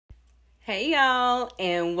Hey y'all,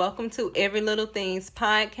 and welcome to Every Little Things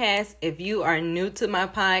podcast. If you are new to my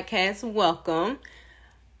podcast, welcome.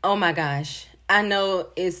 Oh my gosh, I know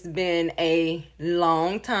it's been a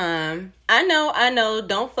long time. I know,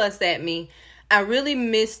 don't fuss at me. I really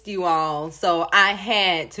missed you all, so I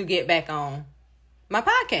had to get back on my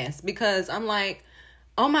podcast because I'm like,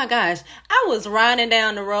 oh my gosh, I was riding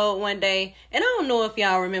down the road one day, and I don't know if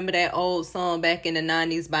y'all remember that old song back in the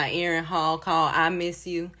 90s by Aaron Hall called I Miss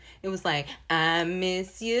You. It was like, I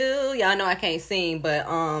miss you. Y'all know I can't sing, but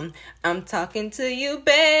I'm talking to you,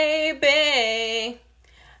 baby.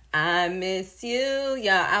 I miss you.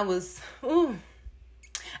 Yeah,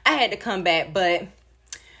 I had to come back, but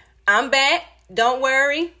I'm back. Don't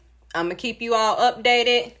worry. I'm going to keep you all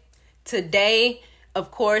updated. Today,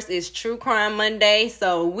 of course, is True Crime Monday,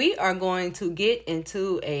 so we are going to get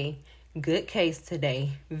into a good case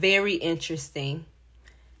today. Very interesting.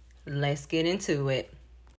 Let's get into it.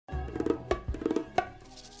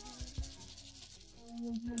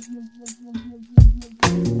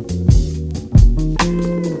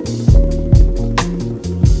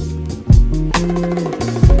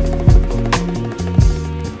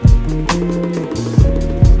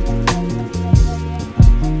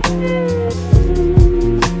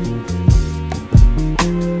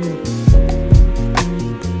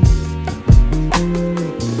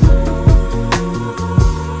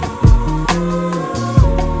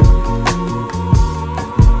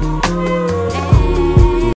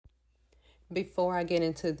 Before I get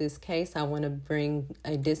into this case, I want to bring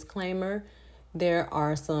a disclaimer. There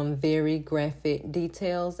are some very graphic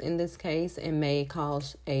details in this case and may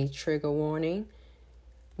cause a trigger warning.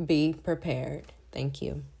 Be prepared. Thank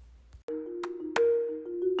you.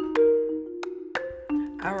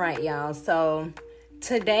 All right, y'all. So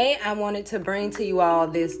today I wanted to bring to you all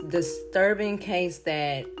this disturbing case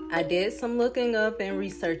that I did some looking up and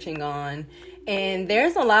researching on. And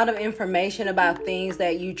there's a lot of information about things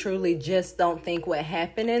that you truly just don't think would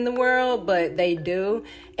happen in the world, but they do.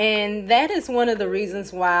 And that is one of the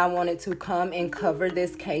reasons why I wanted to come and cover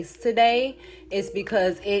this case today, is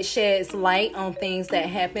because it sheds light on things that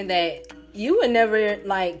happen that you would never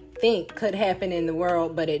think could happen in the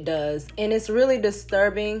world, but it does. And it's really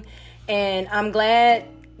disturbing. And I'm glad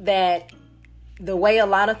that the way a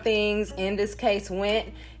lot of things in this case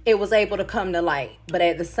went, it was able to come to light. But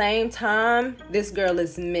at the same time, this girl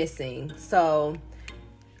is missing. So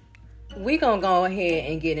we're going to go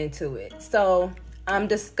ahead and get into it. So I'm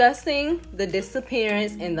discussing the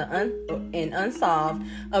disappearance and unsolved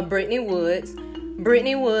of Brittney Woods.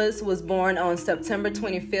 Brittney Woods was born on September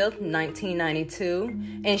 25th,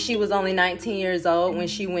 1992, and she was only 19 years old when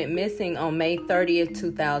she went missing on May 30th,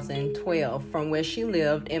 2012, from where she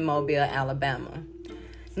lived in Mobile, Alabama.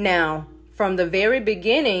 Now, from the very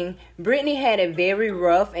beginning, Brittney had it very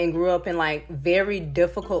rough and grew up in very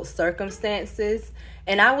difficult circumstances.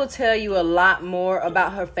 And I will tell you a lot more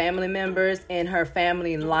about her family members and her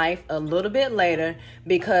family life a little bit later,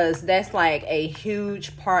 because that's a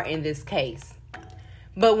huge part in this case.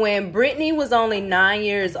 But when Brittney was only 9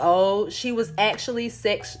 years old, she was actually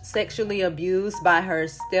sexually abused by her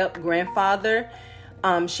step-grandfather.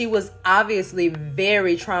 She was obviously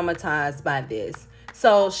very traumatized by this.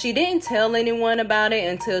 So she didn't tell anyone about it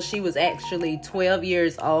until she was actually 12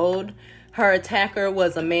 years old. Her attacker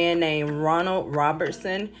was a man named Ronald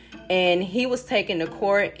Robertson, and he was taken to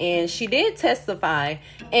court, and she did testify,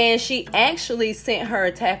 and she actually sent her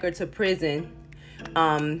attacker to prison.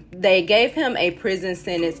 They gave him a prison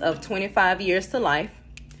sentence of 25 years to life.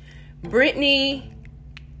 Brittney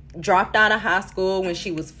dropped out of high school when she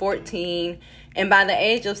was 14, and by the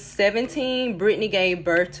age of 17, Brittney gave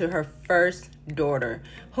birth to her first daughter,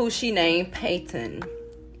 who she named Peyton.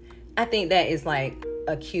 I think that is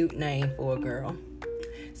a cute name for a girl.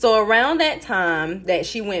 So around that time that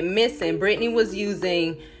she went missing, Brittney was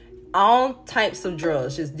using all types of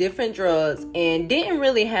drugs, just different drugs, and didn't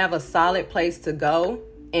really have a solid place to go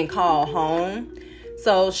and call home.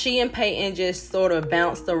 So she and Peyton just sort of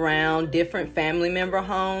bounced around different family member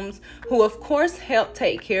homes, who of course helped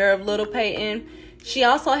take care of little Peyton. She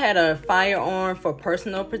also had a firearm for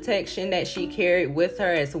personal protection that she carried with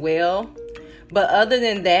her as well. But other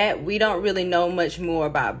than that, we don't really know much more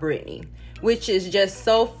about Brittney, which is just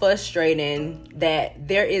so frustrating that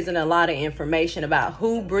there isn't a lot of information about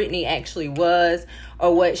who Brittney actually was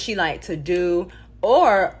or what she liked to do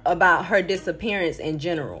or about her disappearance in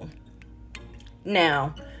general.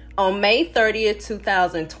 Now, on May 30th,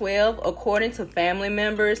 2012, according to family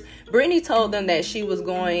members, Brittney told them that she was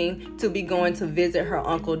going to visit her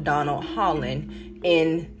uncle Donald Holland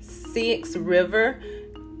in Sioux River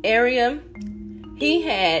area. He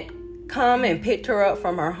had come and picked her up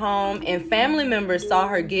from her home, and family members saw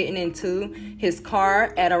her getting into his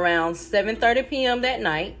car at around 7:30 p.m. that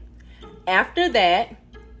night. After that,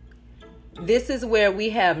 this is where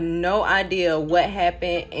we have no idea what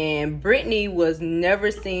happened, and Brittney was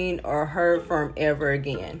never seen or heard from ever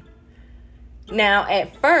again. Now,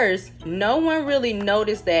 at first, no one really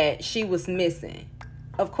noticed that she was missing.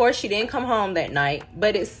 Of course, she didn't come home that night,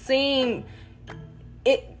 but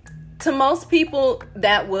to most people,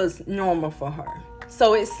 that was normal for her.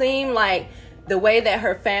 So it seemed like the way that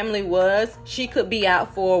her family was, she could be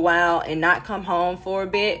out for a while and not come home for a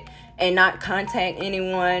bit and not contact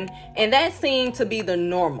anyone. And that seemed to be the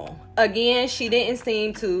normal. Again, she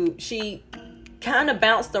kind of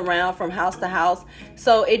bounced around from house to house.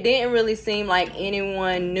 So it didn't really seem like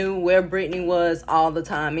anyone knew where Brittney was all the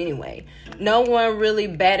time anyway. No one really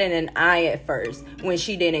batted an eye at first when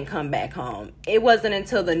she didn't come back home. It wasn't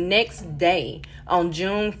until the next day, on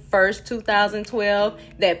June 1st, 2012,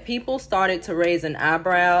 that people started to raise an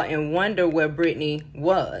eyebrow and wonder where Brittney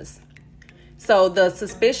was. So the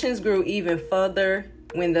suspicions grew even further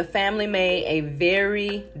when the family made a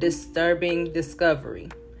very disturbing discovery.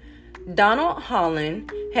 Donald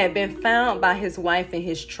Holland had been found by his wife in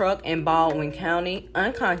his truck in Baldwin County,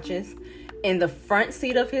 unconscious, in the front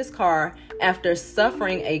seat of his car after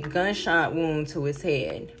suffering a gunshot wound to his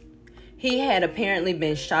head. He had apparently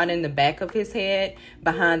been shot in the back of his head,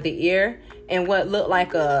 behind the ear, and what looked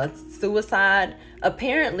like a suicide.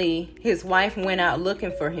 Apparently, his wife went out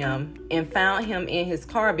looking for him and found him in his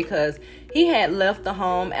car because he had left the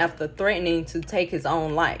home after threatening to take his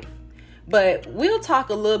own life. But we'll talk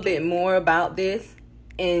a little bit more about this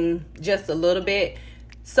in just a little bit.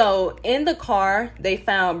 So in the car, they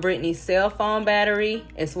found Brittney's cell phone battery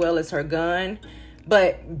as well as her gun,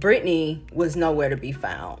 but Brittney was nowhere to be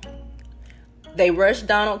found. They rushed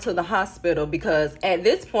Donald to the hospital because at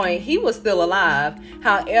this point he was still alive.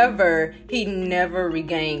 However, he never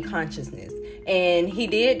regained consciousness, and he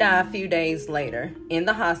did die a few days later in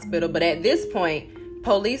the hospital. But at this point,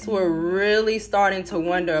 police were really starting to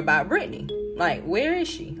wonder about Brittney. Like, where is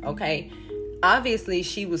she? Okay. Obviously,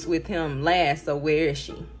 she was with him last, so where is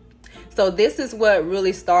she? So this is what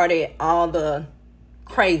really started all the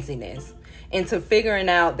craziness into figuring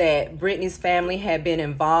out that Brittney's family had been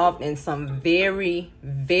involved in some very,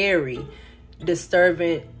 very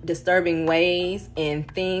disturbing ways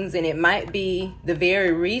and things. And it might be the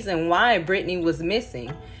very reason why Brittney was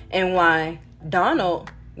missing and why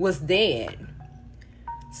Donald was dead.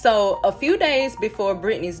 So a few days before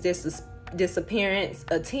Brittney's disappearance,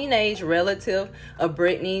 a teenage relative of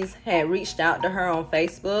Brittney's had reached out to her on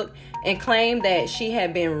Facebook and claimed that she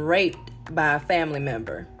had been raped by a family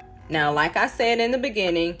member. Now, like I said in the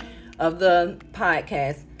beginning of the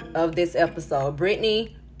podcast of this episode,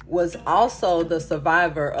 Brittney was also the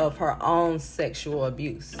survivor of her own sexual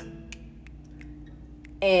abuse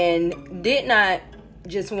and did not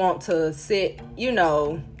just want to sit,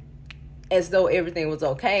 as though everything was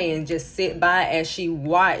okay and just sit by as she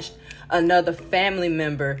watched another family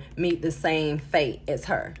member meet the same fate as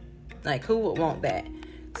her. Like, who would want that?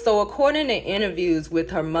 So according to interviews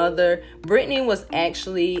with her mother, Brittney was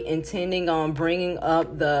actually intending on bringing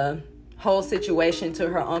up the whole situation to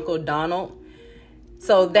her uncle Donald.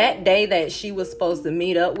 So that day that she was supposed to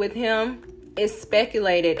meet up with him, it's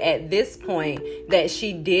speculated at this point that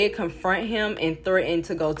she did confront him and threaten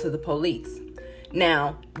to go to the police.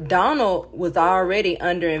 Now, Donald was already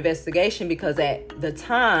under investigation because at the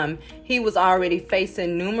time, he was already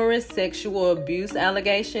facing numerous sexual abuse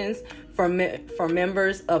allegations from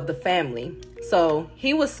members of the family. So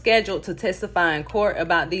he was scheduled to testify in court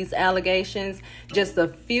about these allegations just a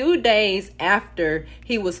few days after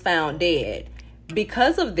he was found dead.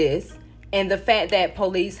 Because of this, and the fact that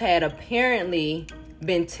police had apparently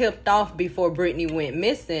been tipped off before Brittney went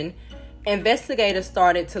missing, investigators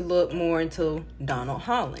started to look more into Donald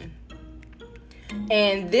Holland.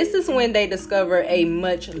 And this is when they discovered a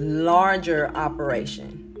much larger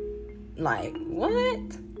operation. Like, what?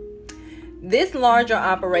 This larger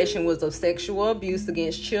operation was of sexual abuse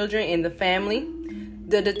against children in the family.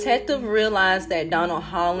 The detective realized that Donald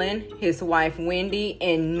Holland, his wife Wendy,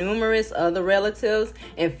 and numerous other relatives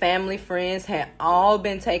and family friends had all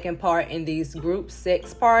been taking part in these group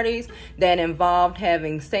sex parties that involved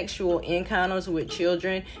having sexual encounters with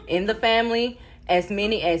children in the family. As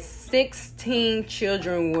many as 16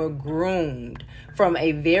 children were groomed from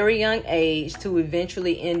a very young age to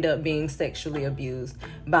eventually end up being sexually abused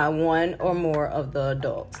by one or more of the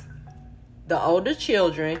adults. The older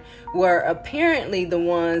children were apparently the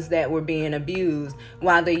ones that were being abused,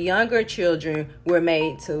 while the younger children were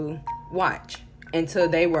made to watch. until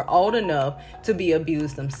they were old enough to be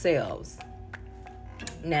abused themselves.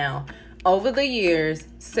 Now, over the years,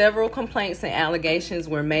 several complaints and allegations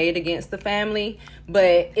were made against the family,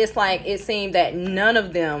 but it's like it seemed that none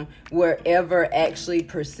of them were ever actually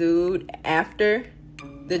pursued after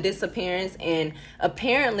the disappearance. And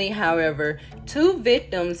apparently, however, 2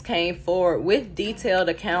 victims came forward with detailed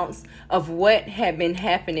accounts of what had been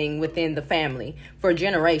happening within the family for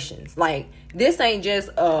generations. Like, this ain't just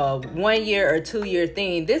a 1 year or 2 year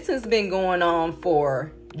thing. This has been going on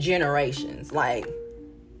for generations. Like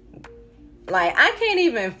I can't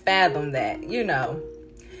even fathom that,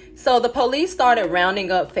 So the police started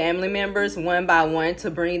rounding up family members one by one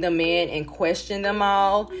to bring them in and question them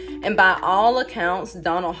all. And by all accounts,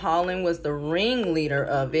 Donald Holland was the ringleader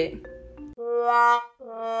of it.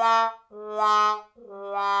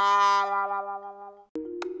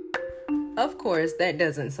 Of course, that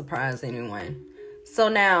doesn't surprise anyone. So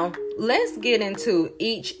now, let's get into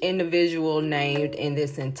each individual named in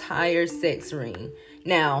this entire sex ring.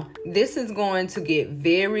 Now, this is going to get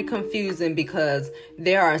very confusing because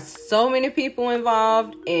there are so many people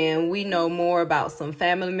involved, and we know more about some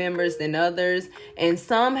family members than others, and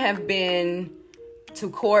some have been to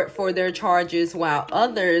court for their charges while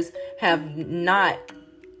others have not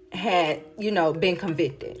had, been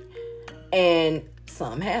convicted, and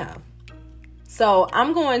some have. So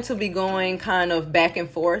I'm going to be going kind of back and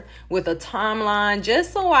forth with a timeline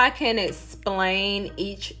just so I can explain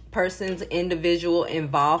each person's individual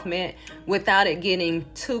involvement without it getting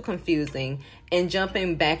too confusing and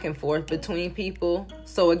jumping back and forth between people.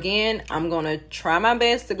 So again, I'm going to try my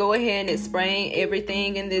best to go ahead and explain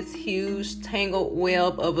everything in this huge tangled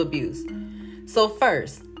web of abuse. So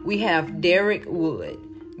first, we have Derek Wood,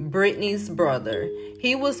 Brittney's brother.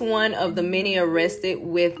 He was one of the many arrested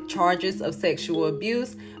with charges of sexual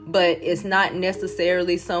abuse, but it's not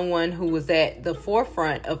necessarily someone who was at the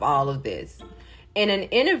forefront of all of this. In an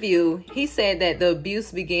interview, he said that the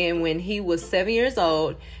abuse began when he was 7 years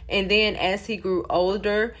old, and then as he grew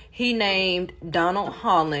older, he named Donald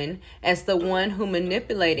Holland as the one who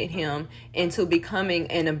manipulated him into becoming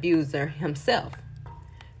an abuser himself.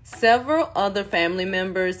 Several other family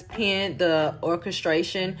members pinned the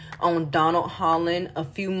orchestration on Donald Holland a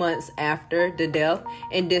few months after the death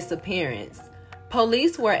and disappearance.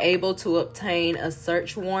 Police were able to obtain a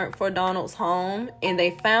search warrant for Donald's home, and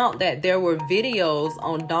they found that there were videos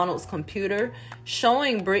on Donald's computer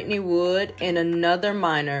showing Brittney Wood and another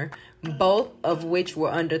minor, both of which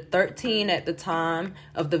were under 13 at the time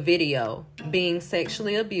of the video, being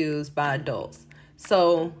sexually abused by adults.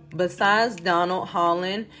 So, besides Donald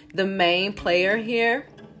Holland, the main player here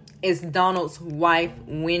is Donald's wife,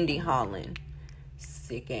 Wendy Holland.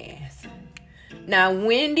 Sick ass. Now,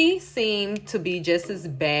 Wendy seemed to be just as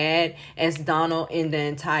bad as Donald in the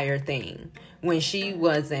entire thing. When she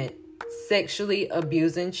wasn't sexually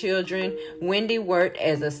abusing children, Wendy worked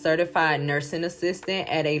as a certified nursing assistant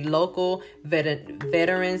at a local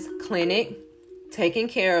veterans clinic, taking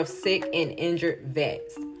care of sick and injured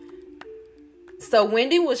vets. So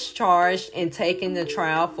Wendy was charged and taken to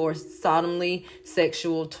trial for sodomly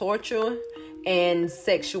sexual torture and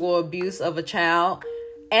sexual abuse of a child.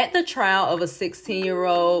 At the trial of a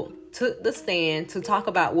 16-year-old took the stand to talk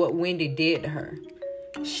about what Wendy did to her.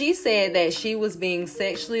 She said that she was being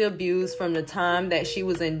sexually abused from the time that she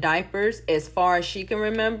was in diapers as far as she can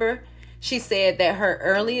remember. She said that her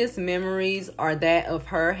earliest memories are that of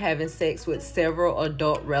her having sex with several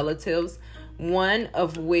adult relatives, one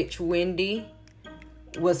of which Wendy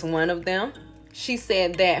was one of them. She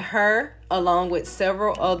said that her, along with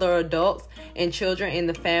several other adults and children in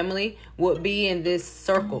the family, would be in this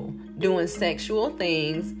circle doing sexual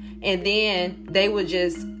things, and then they would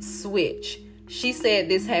just switch. She said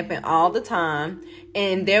this happened all the time,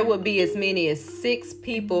 and there would be as many as 6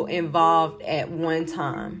 people involved at one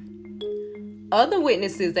time. Other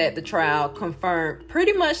witnesses at the trial confirmed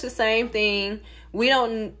pretty much the same thing. We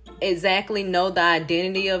don't exactly know the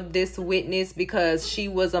identity of this witness because she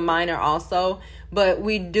was a minor also, but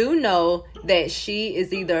we do know that she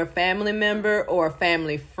is either a family member or a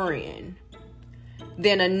family friend.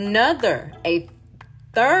 Then a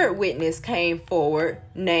third witness came forward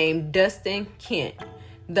named Dustin Kent,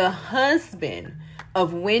 the husband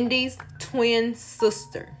of Wendy's twin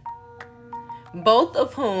sister, both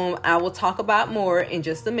of whom I will talk about more in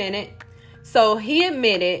just a minute. So he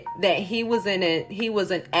admitted that he was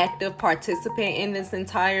an active participant in this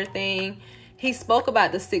entire thing. He spoke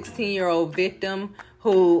about the 16-year-old victim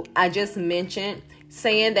who I just mentioned,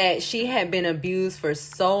 saying that she had been abused for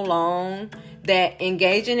so long that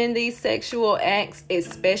engaging in these sexual acts,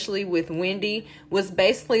 especially with Wendy, was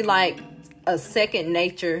basically like a second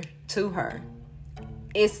nature to her.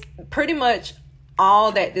 it's pretty much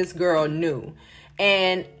all that this girl knew.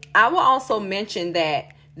 And I will also mention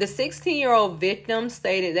that the 16-year-old victim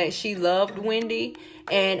stated that she loved Wendy,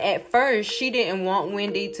 and at first she didn't want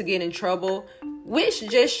Wendy to get in trouble, which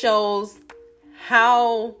just shows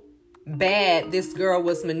how bad this girl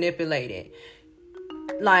was manipulated.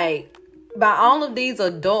 Like, by all of these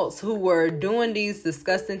adults who were doing these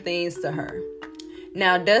disgusting things to her.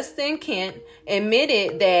 Now, Dustin Kent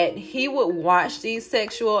admitted that he would watch these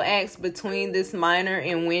sexual acts between this minor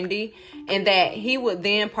and Wendy, and that he would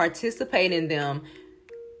then participate in them.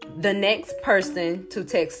 The next person to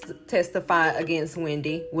testify against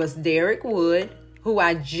Wendy was Derek Wood, who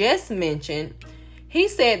I just mentioned. He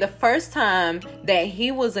said the first time that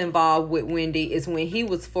he was involved with Wendy is when he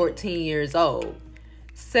was 14 years old.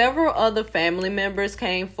 Several other family members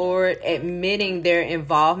came forward admitting their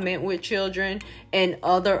involvement with children and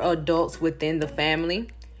other adults within the family.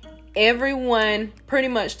 Everyone pretty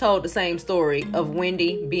much told the same story of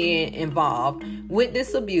Wendy being involved with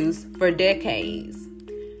this abuse for decades.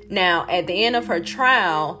 Now, at the end of her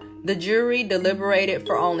trial, the jury deliberated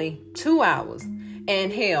for only 2 hours.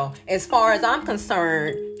 And hell, as far as I'm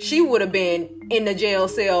concerned, she would have been in the jail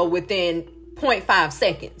cell within 0.5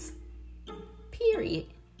 seconds. Period.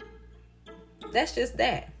 That's just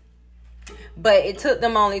that. But it took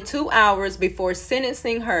them only 2 hours before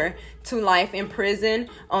sentencing her to life in prison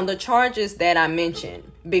on the charges that I mentioned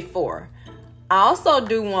before. I also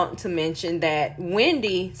do want to mention that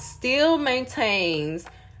Wendy still maintains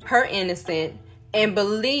her innocence and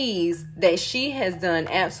believes that she has done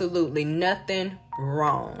absolutely nothing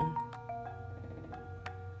wrong.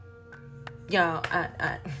 Y'all,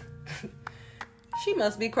 I she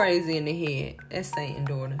must be crazy in the head. That's Satan's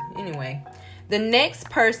daughter. Anyway, the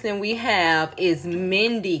next person we have is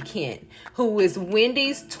Mindy Kent, who is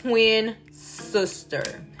Wendy's twin sister.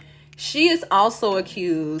 She is also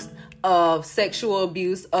accused of sexual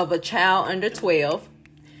abuse of a child under 12.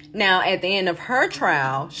 Now, at the end of her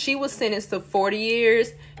trial, she was sentenced to 40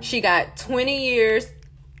 years. She got 20 years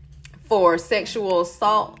for sexual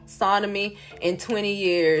assault, sodomy, and 20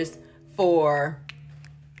 years for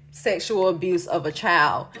sexual abuse of a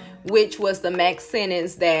child, which was the max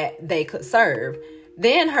sentence that they could serve.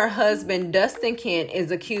 Then her husband, Dustin Kent,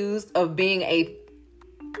 is accused of being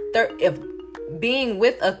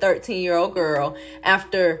with a 13-year-old girl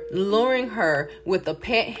after luring her with a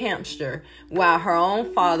pet hamster while her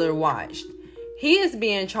own father watched. He is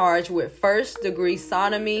being charged with first-degree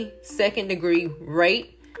sodomy, second-degree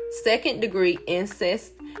rape, second-degree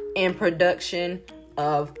incest, and production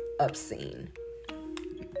of obscene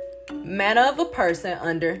matter of a person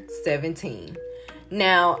under 17.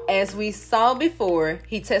 Now, as we saw before,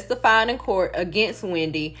 he testified in court against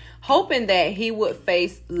Wendy, hoping that he would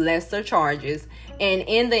face lesser charges. And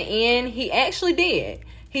in the end, he actually did.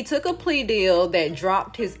 He took a plea deal that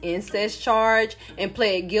dropped his incest charge and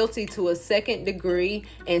pled guilty to a second degree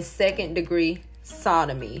and second degree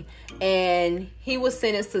sodomy. And he was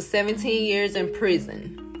sentenced to 17 years in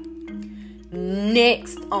prison.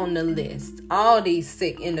 Next on the list, all these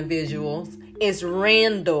sick individuals, is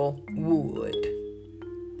Randall Wood.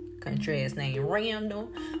 Country ass name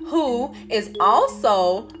Randall, who is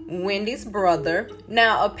also Wendy's brother.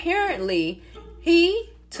 Now, apparently, he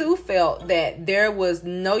too felt that there was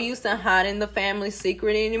no use in hiding the family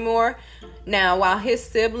secret anymore. Now, while his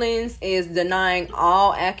siblings is denying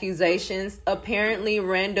all accusations, apparently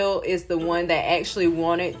Randall is the one that actually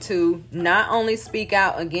wanted to not only speak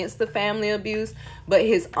out against the family abuse, but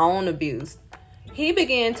his own abuse. He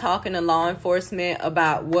began talking to law enforcement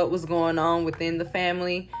about what was going on within the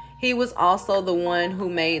family. He was also the one who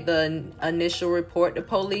made the initial report to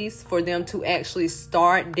police for them to actually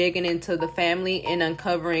start digging into the family and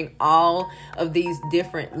uncovering all of these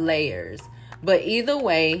different layers. But either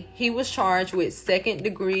way, he was charged with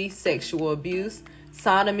second-degree sexual abuse,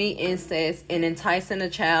 sodomy, incest, and enticing a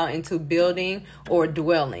child into building or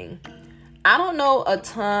dwelling. I don't know a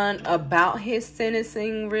ton about his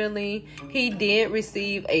sentencing, really. He did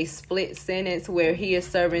receive a split sentence where he is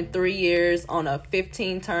serving 3 years on a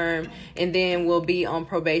 15 term and then will be on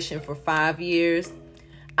probation for 5 years.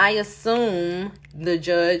 I assume the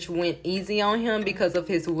judge went easy on him because of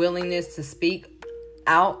his willingness to speak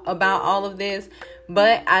out about all of this,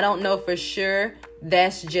 but I don't know for sure.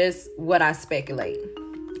 That's just what I speculate.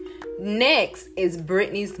 Next is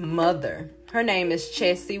Brittney's mother, Her name is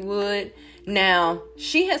Chessie Wood. Now,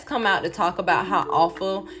 she has come out to talk about how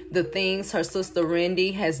awful the things her sister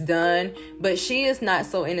Rendy has done, but she is not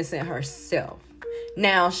so innocent herself.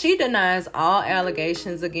 Now, she denies all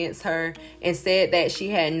allegations against her and said that she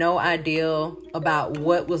had no idea about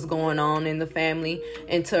what was going on in the family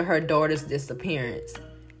until her daughter's disappearance.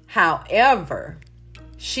 However,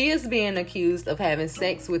 she is being accused of having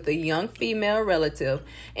sex with a young female relative,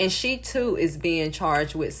 and she too is being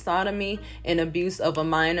charged with sodomy and abuse of a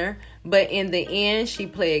minor. But in the end, she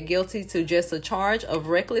pled guilty to just a charge of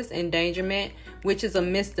reckless endangerment, which is a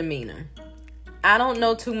misdemeanor. I don't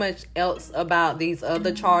know too much else about these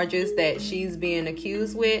other charges that she's being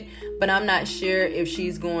accused with, but I'm not sure if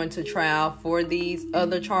she's going to trial for these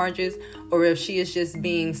other charges or if she is just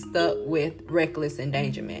being stuck with reckless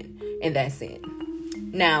endangerment, and that's it.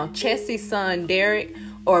 Now, Chessie's son, Derek,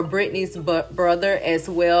 or Brittney's brother, as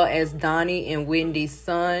well as Donnie and Wendy's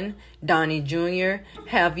son, Donnie Jr.,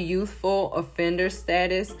 have youthful offender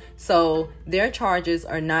status, so their charges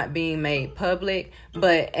are not being made public.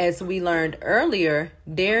 But as we learned earlier,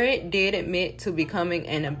 Derek did admit to becoming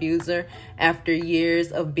an abuser after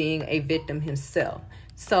years of being a victim himself.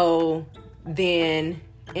 So then,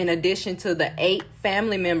 in addition to the 8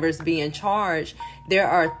 family members being charged, there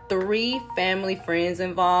are 3 family friends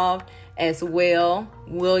involved as well.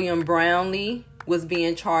 William Brownlee was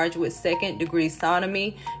being charged with second-degree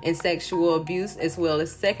sodomy and sexual abuse, as well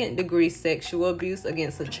as second-degree sexual abuse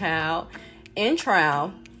against a child. In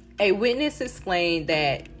trial, a witness explained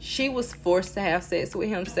that she was forced to have sex with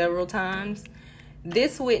him several times.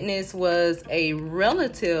 This witness was a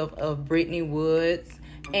relative of Brittney Woods,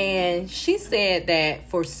 and she said that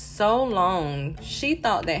for so long, she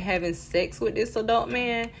thought that having sex with this adult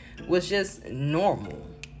man was just normal.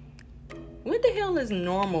 What the hell is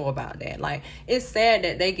normal about that? Like, it's sad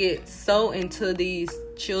that they get so into these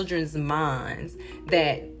children's minds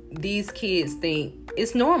that these kids think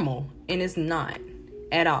it's normal, and it's not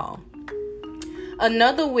at all.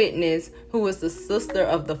 Another witness, who was the sister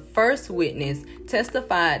of the first witness,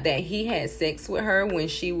 testified that he had sex with her when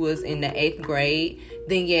she was in the 8th grade.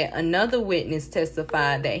 Then yet another witness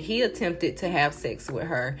testified that he attempted to have sex with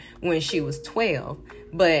her when she was 12,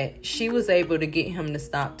 but she was able to get him to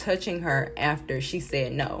stop touching her after she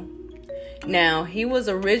said no. Now, he was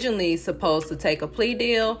originally supposed to take a plea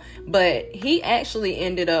deal, but he actually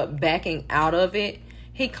ended up backing out of it.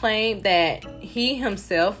 He claimed that he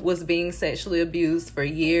himself was being sexually abused for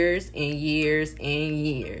years and years and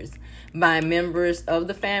years by members of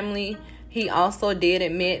the family. He also did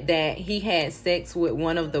admit that he had sex with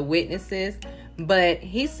one of the witnesses, but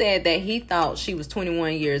he said that he thought she was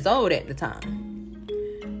 21 years old at the time.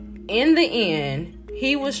 In the end,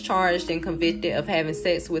 he was charged and convicted of having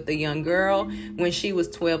sex with a young girl when she was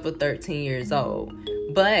 12 or 13 years old.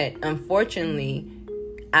 But unfortunately,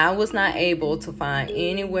 I was not able to find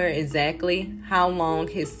anywhere exactly how long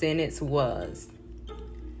his sentence was.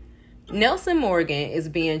 Nelson Morgan is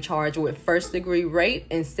being charged with first-degree rape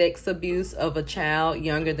and sex abuse of a child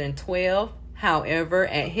younger than 12. However,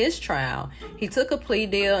 at his trial, he took a plea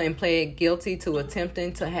deal and pled guilty to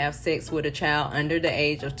attempting to have sex with a child under the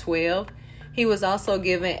age of 12. He was also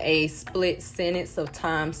given a split sentence of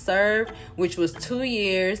time served, which was 2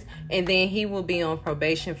 years, and then he will be on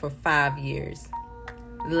probation for 5 years.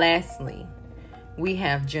 Lastly, we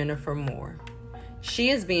have Jennifer Moore.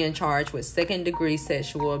 She is being charged with second-degree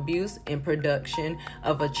sexual abuse and production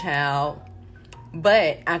of a child,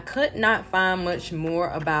 but I could not find much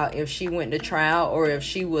more about if she went to trial or if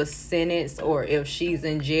she was sentenced or if she's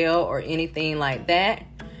in jail or anything like that.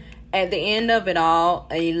 At the end of it all,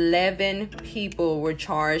 11 people were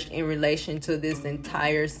charged in relation to this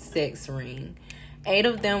entire sex ring. 8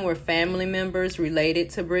 of them were family members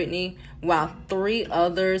related to Brittney, while 3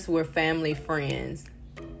 others were family friends.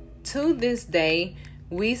 To this day,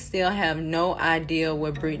 we still have no idea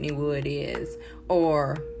where Brittney Wood is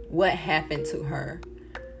or what happened to her.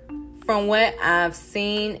 From what I've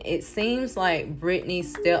seen, it seems like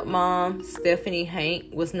Brittney's stepmom, Stephanie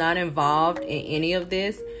Hank, was not involved in any of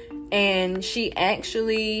this, and she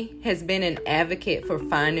actually has been an advocate for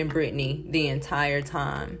finding Brittney the entire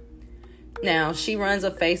time. Now, she runs a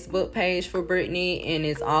Facebook page for Brittney and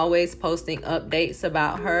is always posting updates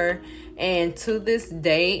about her. And to this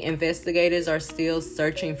day, investigators are still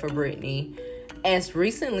searching for Brittney. As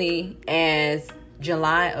recently as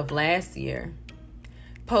July of last year,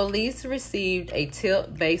 police received a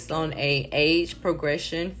tip based on an age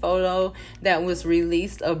progression photo that was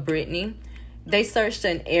released of Brittney. They searched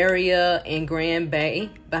an area in Grand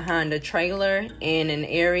Bay behind a trailer and an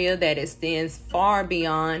area that extends far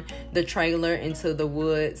beyond the trailer into the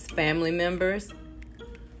Woods family members.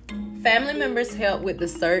 Family members helped with the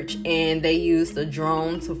search, and they used a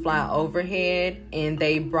drone to fly overhead, and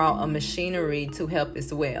they brought a machinery to help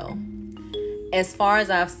as well. As far as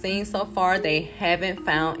I've seen so far, they haven't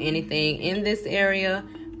found anything in this area,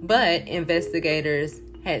 but investigators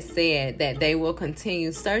had said that they will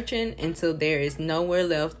continue searching until there is nowhere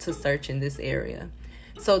left to search in this area.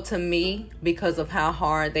 So to me, because of how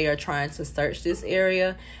hard they are trying to search this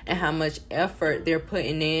area and how much effort they're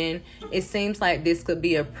putting in, it seems like this could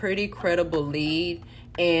be a pretty credible lead,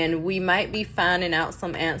 and we might be finding out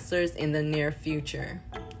some answers in the near future.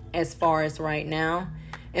 As far as right now,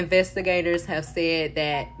 investigators have said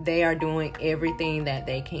that they are doing everything that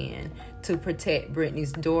they can to protect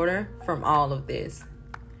Brittney's daughter from all of this.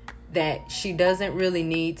 That she doesn't really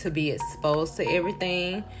need to be exposed to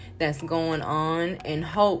everything that's going on, and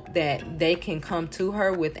hope that they can come to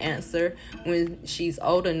her with answer when she's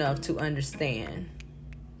old enough to understand.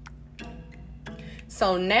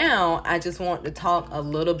 So now I just want to talk a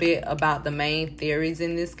little bit about the main theories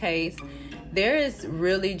in this case. There is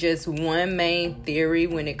really just one main theory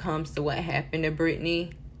when it comes to what happened to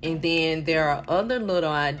Brittney, and then there are other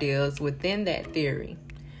little ideas within that theory.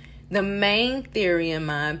 The main theory, in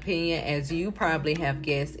my opinion, as you probably have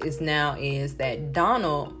guessed, is that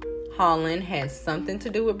Donald Holland had something to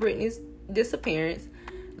do with Brittney's disappearance.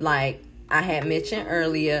 Like I had mentioned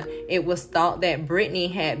earlier, it was thought that Brittney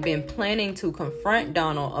had been planning to confront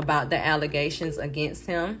Donald about the allegations against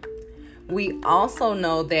him. We also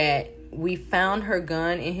know that we found her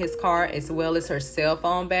gun in his car as well as her cell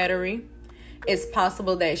phone battery. It's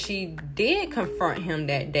possible that she did confront him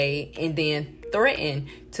that day and then threatened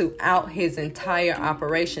to out his entire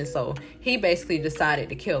operation. So he basically decided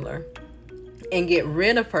to kill her and get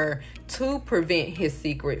rid of her to prevent his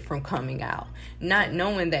secret from coming out, not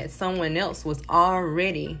knowing that someone else was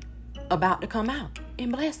already about to come out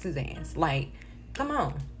and blast his ass. Like, come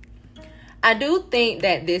on. I do think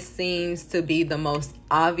that this seems to be the most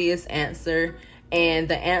obvious answer, and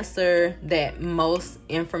the answer that most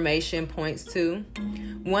information points to.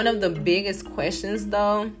 One of the biggest questions,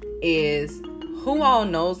 though, is who all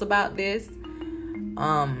knows about this?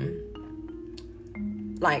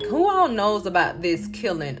 Who all knows about this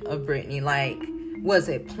killing of Brittney? Like, was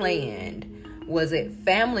it planned? Was it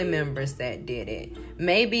family members that did it?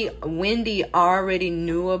 Maybe Wendy already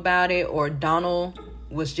knew about it, or Donald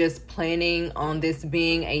was just planning on this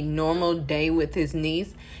being a normal day with his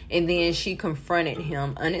niece, and then she confronted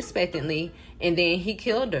him unexpectedly, and then he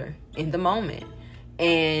killed her in the moment.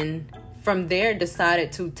 And from there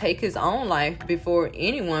decided to take his own life before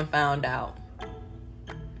anyone found out.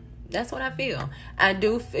 That's what I feel. I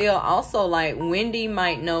do feel also like Wendy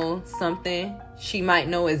might know something. She might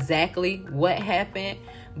know exactly what happened.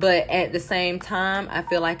 But at the same time, I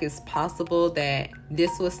feel like it's possible that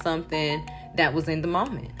this was something that was in the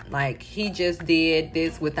moment. Like, he just did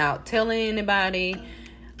this without telling anybody.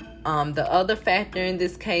 The other factor in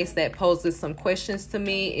this case that poses some questions to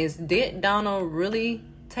me is, did Donald really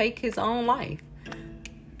take his own life?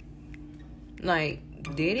 Like,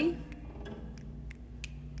 did he?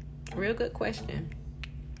 Real good question.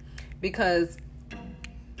 Because,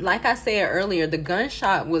 like I said earlier, the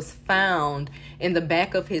gunshot was found in the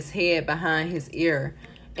back of his head behind his ear.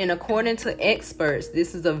 And according to experts,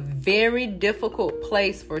 this is a very difficult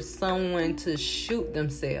place for someone to shoot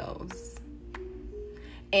themselves.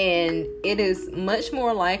 And it is much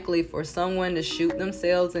more likely for someone to shoot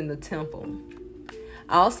themselves in the temple.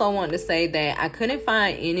 I also want to say that I couldn't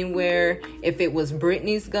find anywhere if it was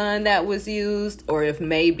Brittney's gun that was used, or if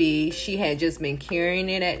maybe she had just been carrying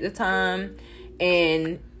it at the time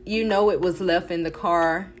and it was left in the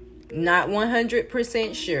car. Not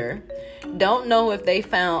 100% sure. Don't know if they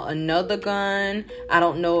found another gun. I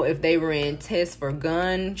don't know if they were in tests for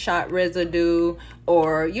gunshot residue,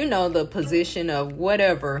 or the position of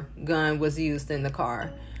whatever gun was used in the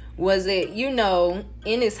car. Was it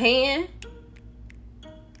in his hand?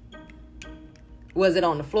 Was it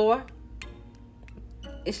on the floor?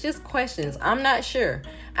 It's just questions. I'm not sure.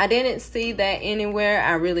 I didn't see that anywhere.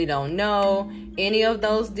 I really don't know any of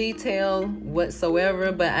those details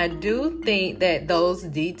whatsoever, but I do think that those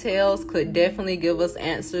details could definitely give us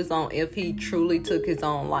answers on if he truly took his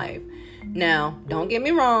own life. Now, don't get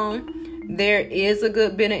me wrong. There is a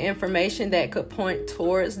good bit of information that could point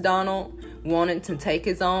towards Donald wanting to take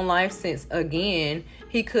his own life, since, again,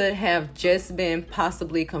 he could have just been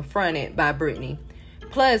possibly confronted by Brittney.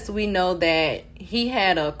 Plus, we know that he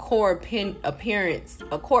had a court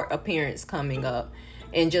appearance coming up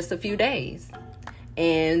in just a few days.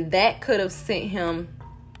 And that could have sent him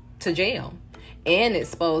to jail and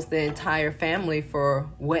exposed the entire family for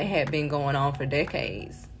what had been going on for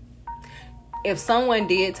decades. if someone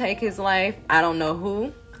did take his life, I don't know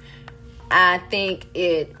who. I think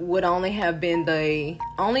it would only have been the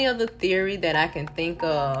only other theory that I can think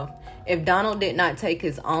of. If Donald did not take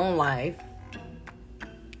his own life,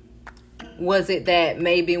 was it that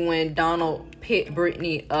maybe when Donald picked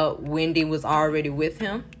Brittney up, Wendy was already with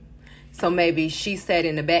him? So maybe she sat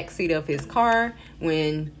in the backseat of his car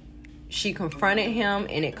when she confronted him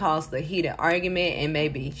and it caused a heated argument, and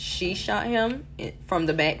maybe she shot him from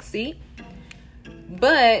the backseat.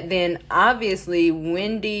 But then obviously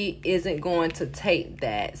Wendy isn't going to take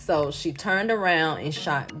that. So she turned around and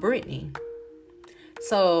shot Brittney.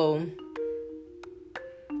 So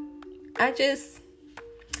that's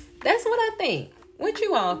what I think. What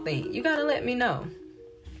you all think? You gotta let me know.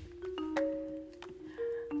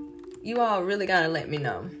 You all really gotta let me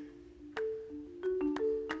know.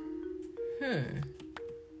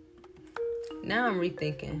 Now I'm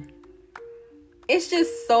rethinking. It's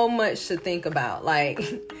just so much to think about. Like,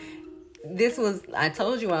 I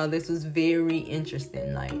told you all this was very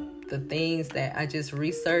interesting. Like, the things that I just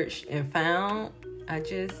researched and found, I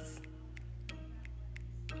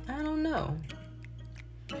don't know.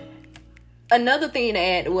 Another thing to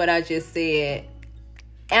add to what I just said,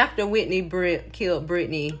 after Whitney killed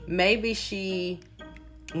Brittney, maybe she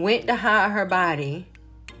went to hide her body,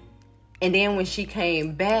 and then when she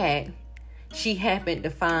came back, she happened to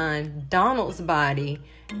find Donald's body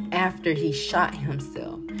after he shot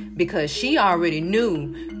himself, because she already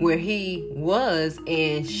knew where he was,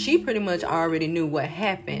 and she pretty much already knew what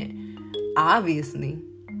happened, obviously.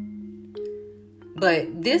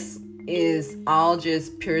 But this is all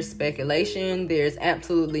just pure speculation. There's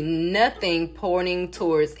absolutely nothing pointing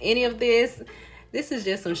towards any of this. This is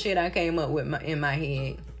just some shit I came up with in my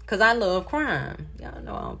head, because I love crime. Y'all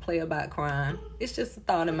know I don't play about crime. It's just a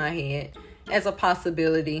thought in my head as a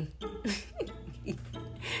possibility.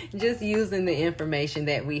 Just using the information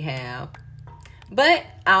that we have. But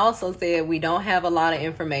I also said we don't have a lot of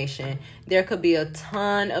information. There could be a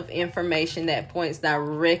ton of information that points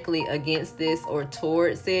directly against this or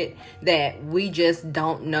towards it that we just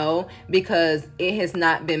don't know, because it has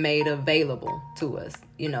not been made available to us,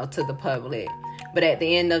 to the public. But at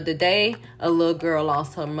the end of the day, a little girl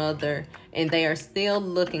lost her mother, and they are still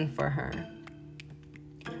looking for her.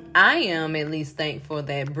 I am at least thankful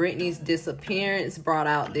that Brittney's disappearance brought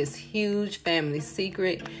out this huge family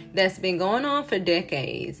secret that's been going on for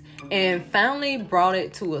decades, and finally brought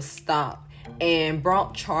it to a stop and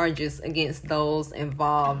brought charges against those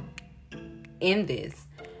involved in this.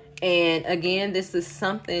 And again, this is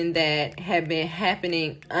something that had been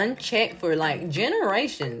happening unchecked for like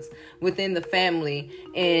generations within the family.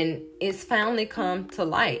 And it's finally come to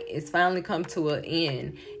light. It's finally come to an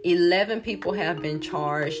end. 11 people have been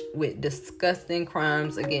charged with disgusting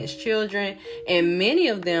crimes against children, and many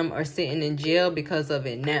of them are sitting in jail because of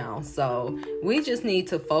it now. So we just need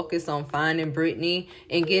to focus on finding Brittney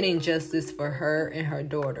and getting justice for her and her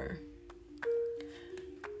daughter.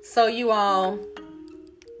 So you all,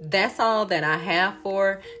 that's all that I have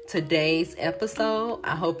for today's episode.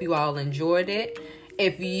 I hope you all enjoyed it.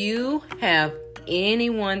 If you have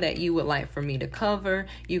anyone that you would like for me to cover,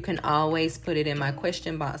 you can always put it in my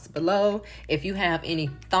question box below. If you have any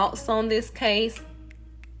thoughts on this case,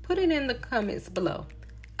 put it in the comments below.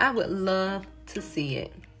 I would love to see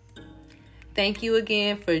it. Thank you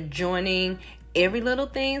again for joining Every Little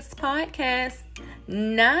Things podcast.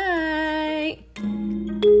 Night.